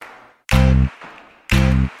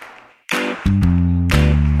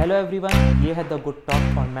Hello everyone, ये है the good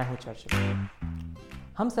talk और मैं हूँ चर्चिल।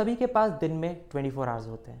 हम सभी के पास दिन में 24 आवर्स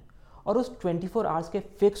होते हैं और उस 24 आवर्स के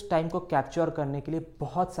फिक्स टाइम को कैप्चर करने के लिए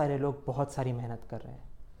बहुत सारे लोग बहुत सारी मेहनत कर रहे हैं।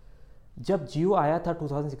 जब जियो आया था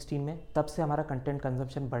 2016 में, तब से हमारा कंटेंट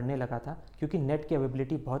कंजम्पशन बढ़ने लगा था क्योंकि नेट की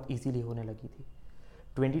अवेलेबिलिटी बहुत ईजीली होने लगी थी।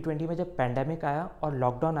 2020 में जब पैंडेमिक आया और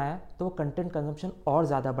लॉकडाउन आया तो वो कंटेंट कंजम्पशन और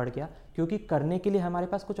ज़्यादा बढ़ गया क्योंकि करने के लिए हमारे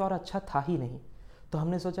पास कुछ और अच्छा था ही नहीं। तो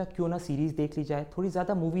हमने सोचा क्यों ना सीरीज़ देख ली जाए, थोड़ी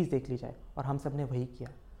ज़्यादा मूवीज़ देख ली जाए, और हम सब ने वही किया।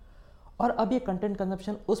 और अब ये कंटेंट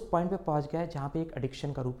कंजम्पशन उस पॉइंट पे पहुंच गया है जहाँ पे एक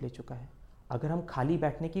एडिक्शन का रूप ले चुका है। अगर हम खाली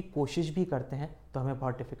बैठने की कोशिश भी करते हैं तो हमें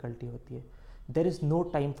बहुत डिफ़िकल्टी होती है। There is no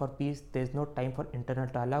time for piece, there is no time for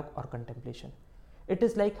internal dialogue और कंटेम्पलेशन। इट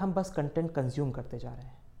इज़ लाइक हम बस कंटेंट कंज्यूम करते जा रहे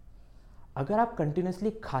हैं। अगर आप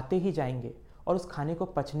कंटिन्यूसली खाते ही जाएंगे और उस खाने को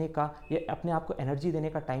पचने का या अपने आप को एनर्जी देने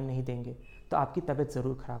का टाइम नहीं देंगे तो आपकी तबीयत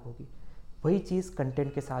ज़रूर ख़राब होगी। वही चीज़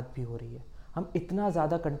कंटेंट के साथ भी हो रही है। हम इतना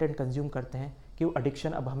ज़्यादा कंटेंट कंज्यूम करते हैं कि वो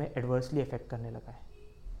एडिक्शन अब हमें एडवर्सली अफेक्ट करने लगा है।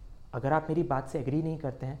 अगर आप मेरी बात से एग्री नहीं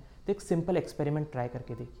करते हैं तो एक सिंपल एक्सपेरिमेंट ट्राई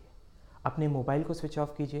करके देखिए। अपने मोबाइल को स्विच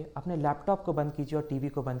ऑफ कीजिए, अपने लैपटॉप को बंद कीजिए और टीवी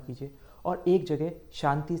को बंद कीजिए और एक जगह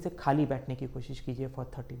शांति से खाली बैठने की कोशिश कीजिए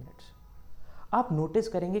फॉर 30 मिनट्स। आप नोटिस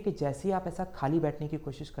करेंगे कि जैसे ही आप ऐसा खाली बैठने की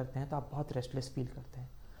कोशिश करते हैं तो आप बहुत रेस्टलेस फील करते हैं,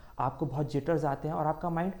 आपको बहुत जिटर्स आते हैं और आपका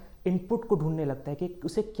माइंड इनपुट को ढूंढने लगता है कि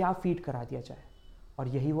उसे क्या फीड करा दिया जाए। और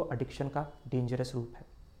यही वो एडिक्शन का डेंजरस रूप है।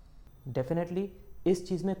 डेफिनेटली इस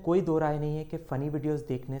चीज़ में कोई दो राय नहीं है कि फ़नी वीडियोस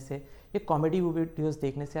देखने से या कॉमेडी वीडियोस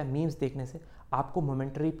देखने से या मीम्स देखने से आपको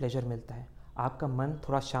मोमेंटरी प्लेजर मिलता है, आपका मन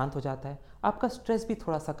थोड़ा शांत हो जाता है, आपका स्ट्रेस भी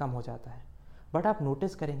थोड़ा सा कम हो जाता है। बट आप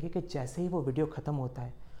नोटिस करेंगे कि जैसे ही वो वीडियो ख़त्म होता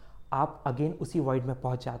है आप अगेन उसी वॉइड में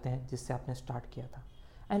पहुंच जाते हैं जिससे आपने स्टार्ट किया था।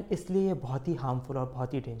 एंड इसलिए ये बहुत ही हार्मफुल और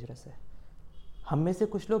बहुत ही डेंजरस है। हम में से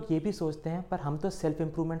कुछ लोग ये भी सोचते हैं, पर हम तो सेल्फ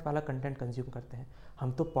इम्प्रूवमेंट वाला कंटेंट कंज्यूम करते हैं।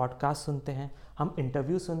 हम तो पॉडकास्ट सुनते हैं, हम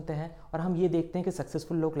इंटरव्यू सुनते हैं और हम ये देखते हैं कि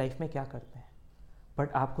सक्सेसफुल लोग लाइफ में क्या करते हैं।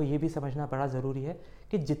 बट आपको ये भी समझना बड़ा ज़रूरी है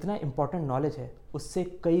कि जितना इंपॉर्टेंट नॉलेज है उससे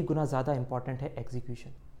कई गुना ज़्यादा इंपॉर्टेंट है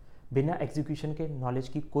एग्जीक्यूशन। बिना एग्जीक्यूशन के नॉलेज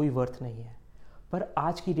की कोई वर्थ नहीं है। पर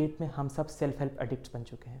आज की डेट में हम सब सेल्फ हेल्प एडिक्ट्स बन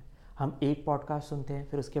चुके हैं। हम एक पॉडकास्ट सुनते हैं,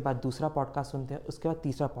 फिर उसके बाद दूसरा पॉडकास्ट सुनते हैं, उसके बाद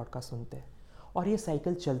तीसरा पॉडकास्ट सुनते हैं और ये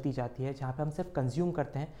साइकिल चलती जाती है जहाँ पे हम सिर्फ कंज्यूम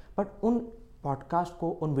करते हैं। बट उन पॉडकास्ट को,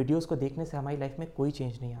 उन वीडियोस को देखने से हमारी लाइफ में कोई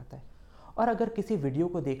चेंज नहीं आता है। और अगर किसी वीडियो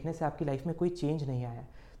को देखने से आपकी लाइफ में कोई चेंज नहीं आया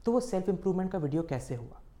तो वो सेल्फ इम्प्रूवमेंट का वीडियो कैसे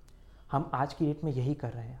हुआ। हम आज की डेट में यही कर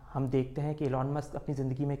रहे हैं। हम देखते हैं कि एलॉन मस्क अपनी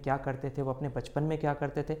ज़िंदगी में क्या करते थे, वो अपने बचपन में क्या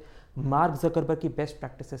करते थे, मार्क ज़करबर्ग की बेस्ट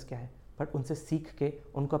प्रैक्टिसेस क्या है, बट उनसे सीख के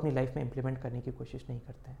उनको अपनी लाइफ में इम्प्लीमेंट करने की कोशिश नहीं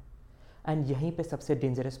करते हैं। एंड यहीं पे सबसे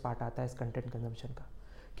डेंजरस पार्ट आता है इस कंटेंट कंजम्पशन का,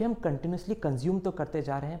 कि हम कंटिन्यूसली कंज्यूम तो करते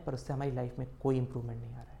जा रहे हैं पर उससे हमारी लाइफ में कोई इंप्रूवमेंट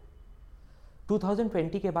नहीं आ रहा है।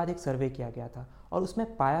 2020 के बाद एक सर्वे किया गया था और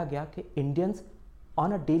उसमें पाया गया कि Indians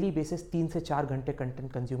on a daily basis 3 से 4 घंटे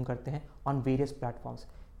कंटेंट कंज्यूम करते हैं on various platforms,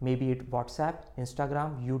 may be it WhatsApp,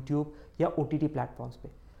 Instagram, YouTube या OTT प्लेटफॉर्म्स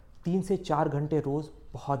पे। 3 से 4 घंटे रोज़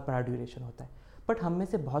बहुत बड़ा ड्यूरेशन होता है। बट हम में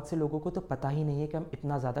से बहुत से लोगों को तो पता ही नहीं है कि हम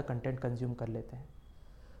इतना ज़्यादा कंटेंट कंज्यूम कर लेते हैं।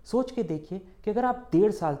 सोच के देखिए कि अगर आप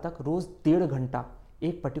 1.5 साल तक रोज़ 1.5 घंटा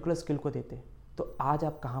एक पर्टिकुलर स्किल को देते तो आज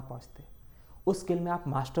आप कहाँ पहुँचते। उस स्किल में आप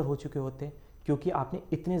मास्टर हो चुके होते क्योंकि आपने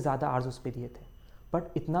इतने ज़्यादा आवर्स उस पर दिए थे।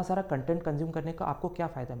 बट इतना सारा कंटेंट कंज्यूम करने का आपको क्या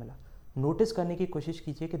फ़ायदा मिला। नोटिस करने की कोशिश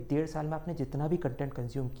कीजिए कि 1.5 साल में आपने जितना भी कंटेंट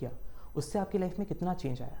कंज्यूम किया उससे आपकी लाइफ में कितना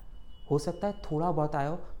चेंज आया। हो सकता है थोड़ा बहुत आया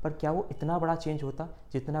हो, पर क्या वो इतना बड़ा चेंज होता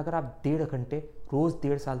जितना अगर आप 1.5 घंटे रोज़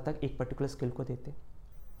 1.5 साल तक एक पर्टिकुलर स्किल को देते।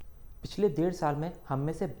 पिछले 1.5 साल में हम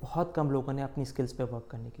में से बहुत कम लोगों ने अपनी स्किल्स पे वर्क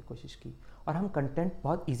करने की कोशिश की और हम कंटेंट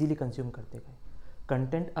बहुत इजीली कंज्यूम करते गए।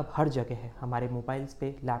 कंटेंट अब हर जगह है, हमारे मोबाइल्स पे,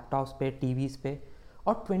 लैपटॉप्स पे, टीवीज़ पे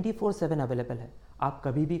और 24/7 अवेलेबल है। आप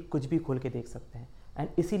कभी भी कुछ भी खोल के देख सकते हैं। एंड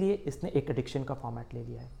इसीलिए इसने एक एडिक्शन का फॉर्मेट ले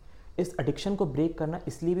लिया है। इस एडिक्शन को ब्रेक करना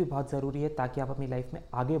इसलिए भी बहुत ज़रूरी है ताकि आप अपनी लाइफ में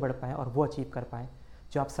आगे बढ़ पाएँ और वो अचीव कर पाएँ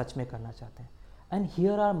जो आप सच में करना चाहते हैं। And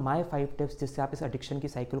here are my 5 tips जिससे आप इस एडिक्शन की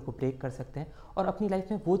साइकिल को ब्रेक कर सकते हैं और अपनी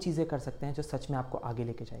लाइफ में वो चीज़ें कर सकते हैं जो सच में आपको आगे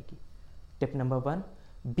लेके जाएगी। Tip number 1,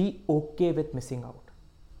 B okay with missing out.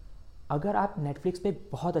 अगर आप नेटफ्लिक्स पे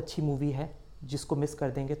बहुत अच्छी मूवी है जिसको मिस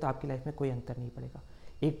कर देंगे तो आपकी लाइफ में कोई अंतर नहीं पड़ेगा।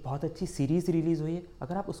 एक बहुत अच्छी सीरीज़ रिलीज़ हुई है,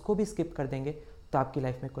 अगर आप उसको भी स्किप कर देंगे तो आपकी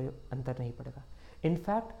लाइफ में कोई अंतर नहीं पड़ेगा।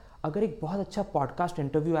 इनफैक्ट अगर एक बहुत अच्छा पॉडकास्ट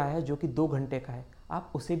इंटरव्यू आया है जो कि 2 घंटे का है,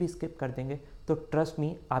 आप उसे भी स्किप कर देंगे तो ट्रस्ट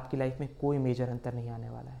मी, आपकी लाइफ में कोई मेजर अंतर नहीं आने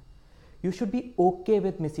वाला है। You should B okay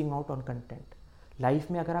with missing out on content.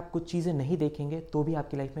 Life में अगर आप कुछ चीज़ें नहीं देखेंगे तो भी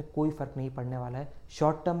आपकी लाइफ में कोई फ़र्क नहीं पड़ने वाला है,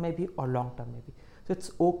 शॉर्ट टर्म में भी और लॉन्ग टर्म में भी। So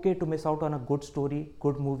it's okay to miss out on a good story,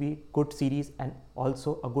 good movie, good series and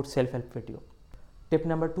also a good self help video. Tip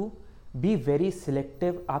number 2, be very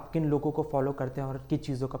selective आप किन लोगों को फॉलो करते हैं और किन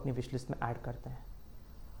चीज़ों को अपनी विश लिस्ट में ऐड करते हैं।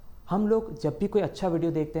 हम लोग जब भी कोई अच्छा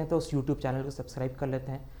वीडियो देखते हैं तो उस यूट्यूब चैनल को सब्सक्राइब कर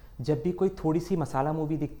लेते हैं, जब भी कोई थोड़ी सी मसाला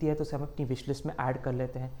मूवी दिखती है तो उसे हम अपनी विश लिस्ट में ऐड कर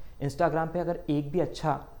लेते हैं। इंस्टाग्राम पे अगर एक भी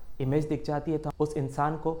अच्छा इमेज दिख जाती है तो उस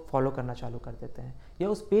इंसान को फॉलो करना चालू कर देते हैं या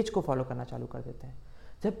उस पेज को फॉलो करना चालू कर देते हैं।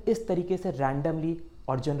 जब इस तरीके से रैंडमली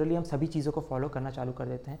और जनरली हम सभी चीज़ों को फॉलो करना चालू कर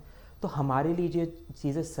देते हैं तो हमारे लिए जो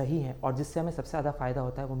चीज़ें सही हैं और जिससे हमें सबसे ज़्यादा फ़ायदा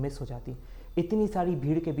होता है वो मिस हो जाती है। इतनी सारी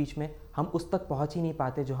भीड़ के बीच में हम उस तक पहुँच ही नहीं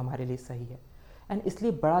पाते जो हमारे लिए सही है। एंड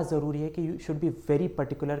इसलिए बड़ा ज़रूरी है कि you should be very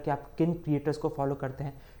particular कि आप किन क्रिएटर्स को फॉलो करते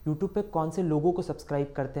हैं, यूट्यूब पे कौन से लोगों को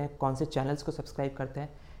सब्सक्राइब करते हैं, कौन से चैनल्स को सब्सक्राइब करते हैं।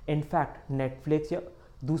 इनफैक्ट नेटफ्लिक्स या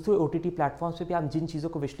दूसरे OTT प्लेटफॉर्म्स पे भी आप जिन चीज़ों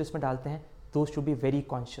को विश लिस्ट में डालते हैं दो शुड बी वेरी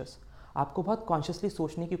कॉन्शियस। आपको बहुत कॉन्शियसली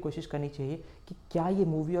सोचने की कोशिश करनी चाहिए कि क्या ये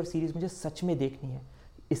मूवी और सीरीज़ मुझे सच में देखनी है,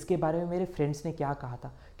 इसके बारे में मेरे फ्रेंड्स ने क्या कहा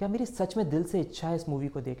था, क्या मेरी सच में दिल से इच्छा है इस मूवी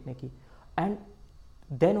को देखने की, and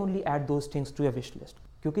then only add those things to your wish list.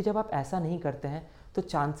 क्योंकि जब आप ऐसा नहीं करते हैं तो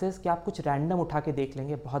चांसेस कि आप कुछ रैंडम उठा के देख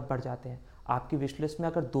लेंगे बहुत बढ़ जाते हैं। आपकी विश लिस्ट में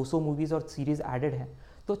अगर 200 मूवीज़ और सीरीज़ एडेड हैं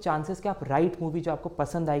तो चांसेस कि आप राइट मूवी जो आपको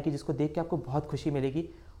पसंद आएगी, जिसको देख के आपको बहुत खुशी मिलेगी,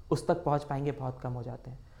 उस तक पहुंच पाएंगे बहुत कम हो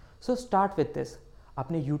जाते हैं। So start with this.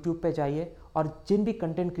 अपने यूट्यूब पे जाइए और जिन भी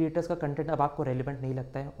कंटेंट क्रिएटर्स का कंटेंट अब आपको रेलिवेंट नहीं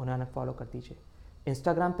लगता है उन्हें अनफॉलो कर दीजिए।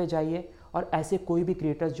 इंस्टाग्राम पे जाइए और ऐसे कोई भी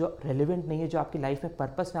क्रिएटर्स जो रेलिवेंट नहीं है, जो आपकी लाइफ में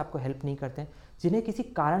पर्पस में आपको हेल्प नहीं करते हैं, जिन्हें किसी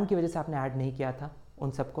कारण की वजह से आपने ऐड नहीं किया था,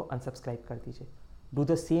 उन सबको अनसब्सक्राइब कर दीजिए। Do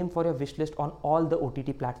the same for your wish list on all the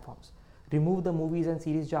OTT platforms. Remove the movies and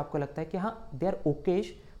series जो आपको लगता है कि हाँ दे आर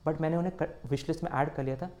ओकेश बट मैंने उन्हें विश लिस्ट में ऐड कर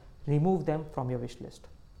लिया था, remove them from your wish list.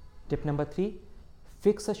 Tip number 3,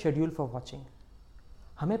 fix a schedule for watching.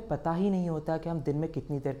 हमें पता ही नहीं होता कि हम दिन में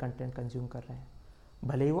कितनी देर कंटेंट कंज्यूम कर रहे हैं,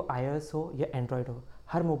 भले ही वो iOS हो या एंड्रॉयड हो।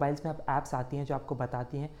 हर मोबाइल्स में अब ऐप्स आती हैं जो आपको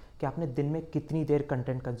बताती हैं कि आपने दिन में कितनी देर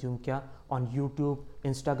कंटेंट कंज्यूम किया ऑन यूट्यूब,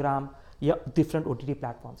 इंस्टाग्राम या different OTT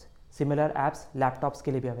platforms. Similar apps laptops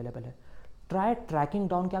के लिए भी अवेलेबल है। ट्राई ट्रैकिंग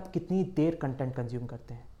डाउन कि आप कितनी देर कंटेंट कंज्यूम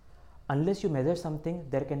करते हैं। Unless you measure something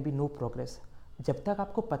there can be no progress. जब तक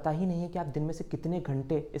आपको पता ही नहीं है कि आप दिन में से कितने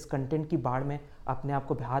घंटे इस कंटेंट की बाढ़ में अपने आप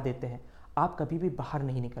को बहा देते हैं, आप कभी भी बाहर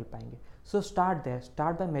नहीं निकल पाएंगे। So start there,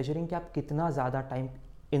 start by measuring कि आप कितना ज़्यादा टाइम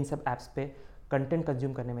इन सब ऐप्स पे कंटेंट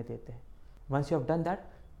कंज्यूम करने में देते हैं। Once you have done that,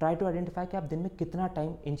 try to identify कि आप दिन में कितना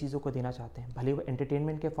टाइम इन चीज़ों को देना चाहते हैं, भले वो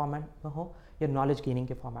एंटरटेनमेंट के फॉर्मेट में हो या नॉलेज गेनिंग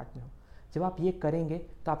के फॉर्मेट में हो। जब आप ये करेंगे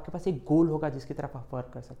तो आपके पास एक गोल होगा जिसकी तरफ आप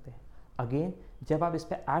वर्क कर सकते हैं। अगेन, जब आप इस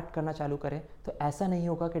पर एक्ट करना चालू करें तो ऐसा नहीं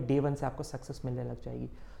होगा कि डे 1 से आपको सक्सेस मिलने लग जाएगी।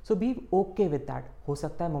 So be okay with that. हो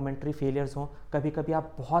सकता है मोमेंट्री फेलियर्स हों, कभी कभी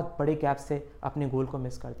आप बहुत बड़े गैप से अपने गोल को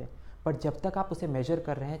मिस कर दें, बट जब तक आप उसे मेजर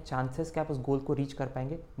कर रहे हैं, चांसेस कि आप उस गोल को रीच कर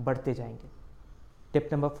पाएंगे बढ़ते जाएंगे। Tip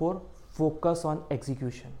number 4, focus on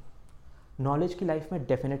execution. Knowledge की लाइफ में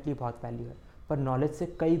डेफिनेटली बहुत वैल्यू है, पर नॉलेज से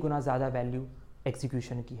कई गुना ज़्यादा वैल्यू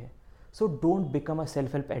एग्जीक्यूशन की है। So don't become a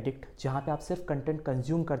self help addict, जहाँ पे आप सिर्फ कंटेंट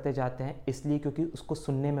कंज्यूम करते जाते हैं इसलिए क्योंकि उसको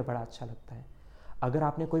सुनने में बड़ा अच्छा लगता है। अगर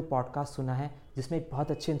आपने कोई पॉडकास्ट सुना है जिसमें एक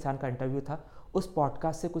बहुत अच्छे इंसान का इंटरव्यू था, उस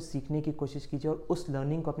पॉडकास्ट से कुछ सीखने की कोशिश कीजिए और उस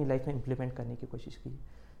लर्निंग को अपनी लाइफ में इम्प्लीमेंट करने की कोशिश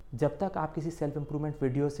कीजिए। जब तक आप किसी सेल्फ इंप्रूवमेंट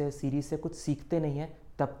वीडियो से, सीरीज से कुछ सीखते नहीं हैं,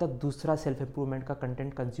 तब तक दूसरा सेल्फ इंप्रूवमेंट का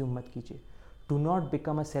कंटेंट कंज्यूम मत कीजिए। Do not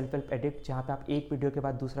become a self help addict, जहाँ पे आप एक वीडियो के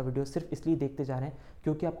बाद दूसरा वीडियो सिर्फ इसलिए देखते जा रहे हैं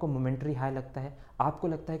क्योंकि आपको मोमेंट्री हाई लगता है, आपको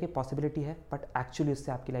लगता है कि पॉसिबिलिटी है, बट एक्चुअली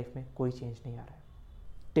उससे आपकी लाइफ में कोई चेंज नहीं आ रहा है।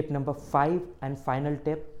 Tip number 5 and final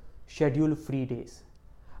tip, schedule free days.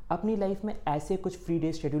 अपनी लाइफ में ऐसे कुछ फ्री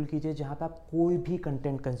डेज शेड्यूल कीजिए जहाँ पे आप कोई भी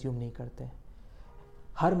कंटेंट कंज्यूम नहीं करते हैं।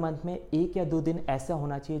 हर मंथ में 1 या 2 दिन ऐसा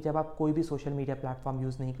होना चाहिए जब आप कोई भी सोशल मीडिया प्लेटफॉर्म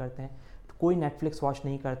यूज़ नहीं करते हैं, कोई नेटफ्लिक्स वॉच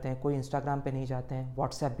नहीं करते हैं, कोई इंस्टाग्राम पे नहीं जाते हैं,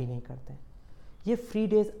 व्हाट्सएप भी नहीं करते हैं। ये फ्री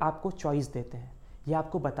डेज आपको चॉइस देते हैं, ये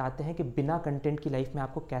आपको बताते हैं कि बिना कंटेंट की लाइफ में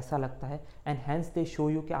आपको कैसा लगता है, and hence they show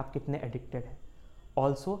you कि आप कितने एडिक्टेड हैं।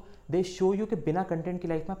 ऑल्सो दे शो यू कि बिना कंटेंट की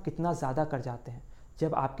लाइफ में आप कितना ज़्यादा कर जाते हैं।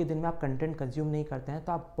 जब आपके दिन में आप कंटेंट कंज्यूम नहीं करते हैं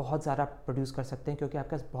तो आप बहुत ज़्यादा प्रोड्यूस कर सकते हैं क्योंकि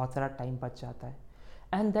आपके पास बहुत सारा टाइम बच जाता है।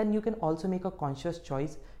 And then you can also make a conscious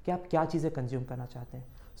choice कि आप क्या चीज़ें कंज्यूम करना चाहते हैं।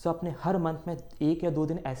 सो अपने हर मंथ में 1 या 2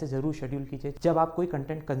 दिन ऐसे ज़रूर शेड्यूल कीजिए जब आप कोई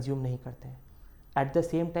कंटेंट कंज्यूम नहीं करते हैं। एट द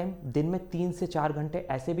सेम टाइम दिन में 3 से 4 घंटे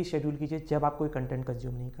ऐसे भी शेड्यूल कीजिए जब आप कोई कंटेंट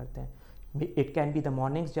कंज्यूम नहीं करते हैं। It can be the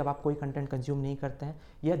mornings जब आप कोई कंटेंट कंज्यूम नहीं करते हैं,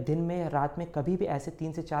 या दिन में या रात में कभी भी ऐसे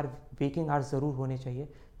 3 से 4 वेकिंग आवर्स ज़रूर होने चाहिए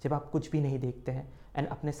जब आप कुछ भी नहीं देखते हैं एंड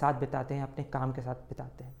अपने साथ बिताते हैं, अपने काम के साथ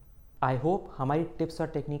बिताते हैं। आई होप हमारी टिप्स और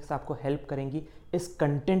टेक्निक्स आपको हेल्प करेंगी इस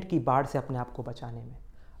कंटेंट की बाढ़ से अपने आप को बचाने में।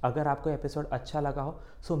 अगर आपको एपिसोड अच्छा लगा हो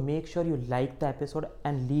so make sure you like the episode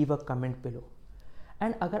and leave a comment below.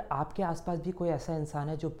 And अगर आपके आसपास भी कोई ऐसा इंसान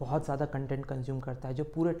है जो बहुत ज़्यादा कंटेंट कंज्यूम करता है, जो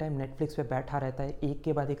पूरे टाइम नेटफ्लिक्स पे बैठा रहता है, एक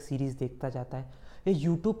के बाद एक सीरीज़ देखता जाता है, या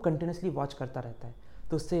यूट्यूब कंटिन्यूसली वॉच करता रहता है,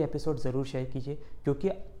 तो उससे एपिसोड ज़रूर शेयर कीजिए,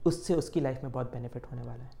 क्योंकि उससे उसकी लाइफ में बहुत बेनिफिट होने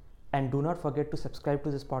वाला है. And do not forget to subscribe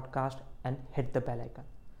to this podcast and hit the bell icon.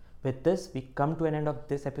 With this we come to N end of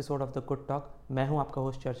this episode of the good talk. मैं हूँ आपका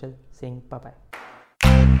host Churchill, saying bye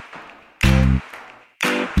bye.